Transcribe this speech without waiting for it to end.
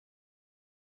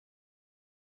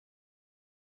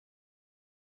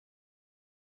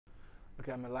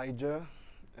Okay, I'm Elijah,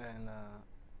 and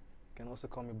you can also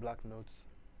call me Blacknote.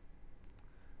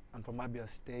 I'm from Abia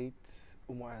State,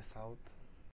 Onwusah South.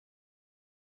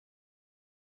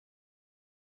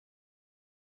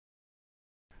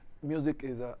 Music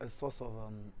is a source of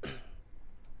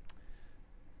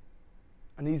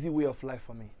an easy way of life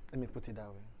for me. Let me put it that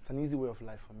way. It's an easy way of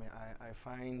life for me. I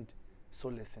find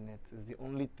solace in it. It's the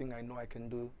only thing I know I can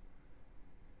do,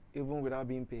 even without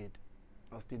being paid.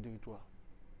 I'll still do it well.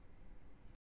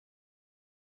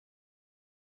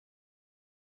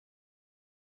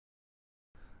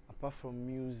 Apart from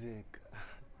music,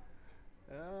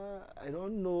 I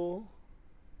don't know.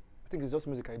 I think it's just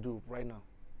music I do right now.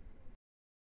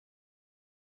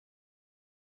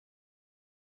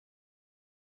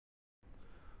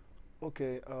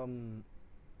 Okay,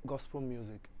 gospel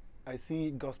music. I see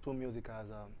gospel music as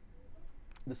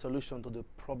the solution to the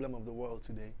problem of the world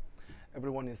today.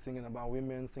 Everyone is singing about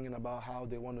women, singing about how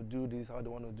they want to do this, how they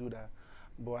want to do that.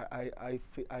 But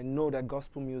I know that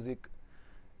gospel music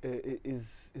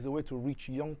is a way to reach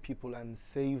young people and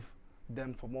save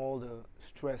them from all the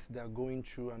stress they're going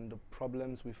through and the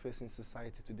problems we face in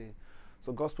society today.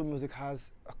 So gospel music has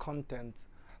a content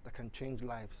that can change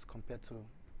lives compared to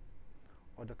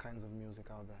other kinds of music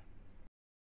out there.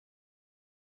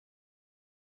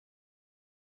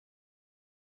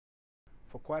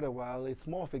 For quite a while, it's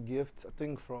more of a gift, I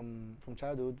think, from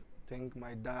childhood. I think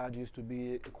my dad used to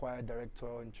be a choir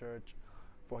director in church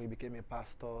before he became a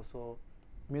pastor. So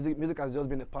music has just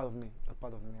been a part of me, a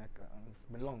part of me. It's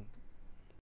been long.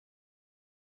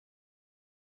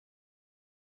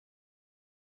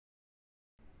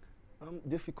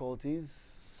 Difficulties,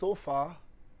 so far,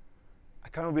 I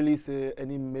can't really say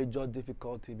any major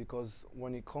difficulty, because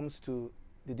when it comes to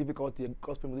the difficulty a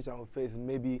gospel musician will face,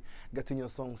 maybe getting your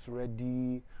songs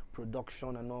ready,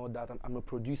 production and all that. I'm a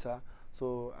producer,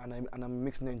 so and I'm a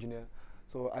mixing engineer,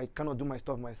 so I cannot do my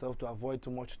stuff myself to avoid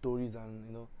too much stories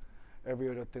and every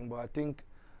other thing. But I think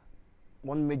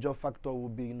one major factor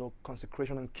would be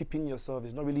consecration and keeping yourself.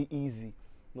 It's not really easy,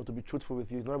 to be truthful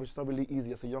with you. It's not really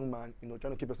easy as a young man,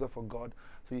 trying to keep yourself for God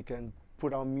so you can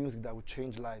put out music that will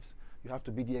change lives. You have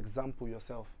to be the example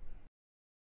yourself.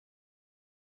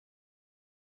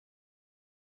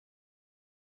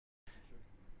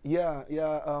 Yeah,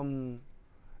 yeah.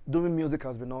 Doing music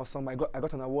has been awesome. I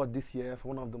got an award this year for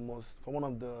one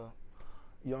of the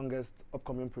youngest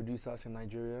upcoming producers in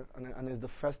Nigeria, and it's the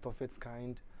first of its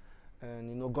kind.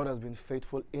 And God has been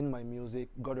faithful in my music.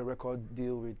 Got a record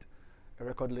deal with a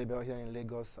record label here in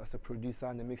Lagos as a producer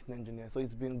and a mixing engineer. So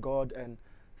it's been God and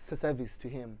service to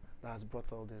Him that has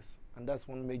brought all this, and that's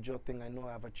one major thing I know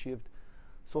I've achieved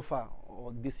so far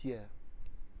or this year.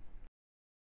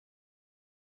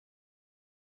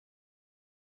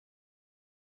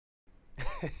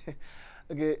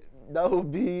 Okay, that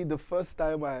would be the first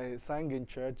time I sang in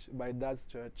church, my dad's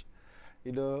church.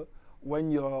 You know, when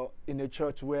you're in a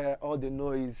church where all they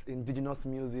know is indigenous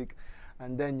music,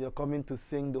 and then you're coming to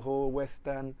sing the whole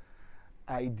Western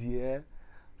idea.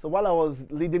 So while I was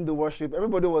leading the worship,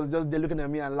 everybody was just there looking at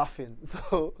me and laughing.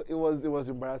 So it was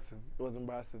embarrassing. It was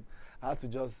embarrassing. I had to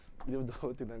just leave the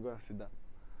whole thing and go and sit down.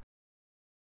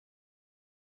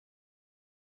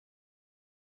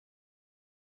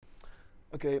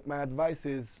 Okay, my advice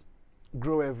is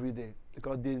grow every day,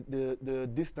 because the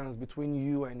distance between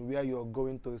you and where you're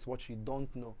going to is what you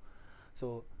don't know.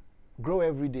 So grow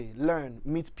every day, learn,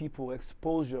 meet people,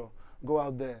 exposure, go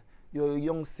out there. You're a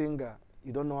young singer,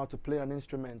 you don't know how to play an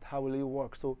instrument, how will it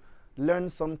work? So learn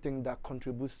something that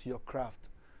contributes to your craft.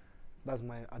 That's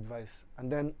my advice. And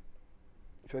then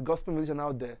if you're a gospel musician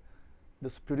out there, the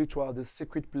spiritual, the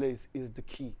secret place is the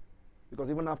key. Because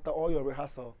even after all your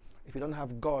rehearsal, if you don't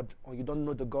have God or you don't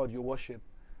know the God you worship,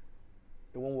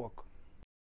 it won't work.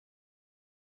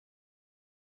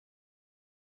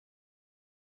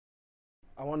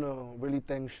 I want to really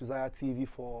thank shuziaTV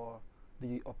for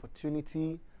the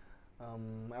opportunity.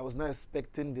 I was not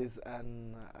expecting this,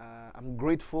 and I'm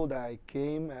grateful that I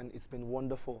came, and it's been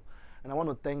wonderful. And I want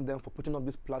to thank them for putting up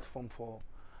this platform for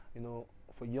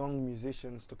young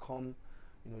musicians to come,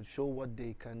 show what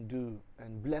they can do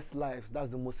and bless lives. That's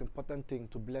the most important thing,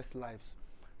 to bless lives.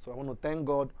 So I want to thank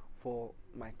God for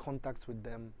my contacts with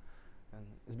them, and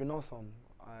it's been awesome.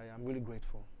 I'm really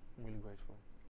grateful. I'm really grateful.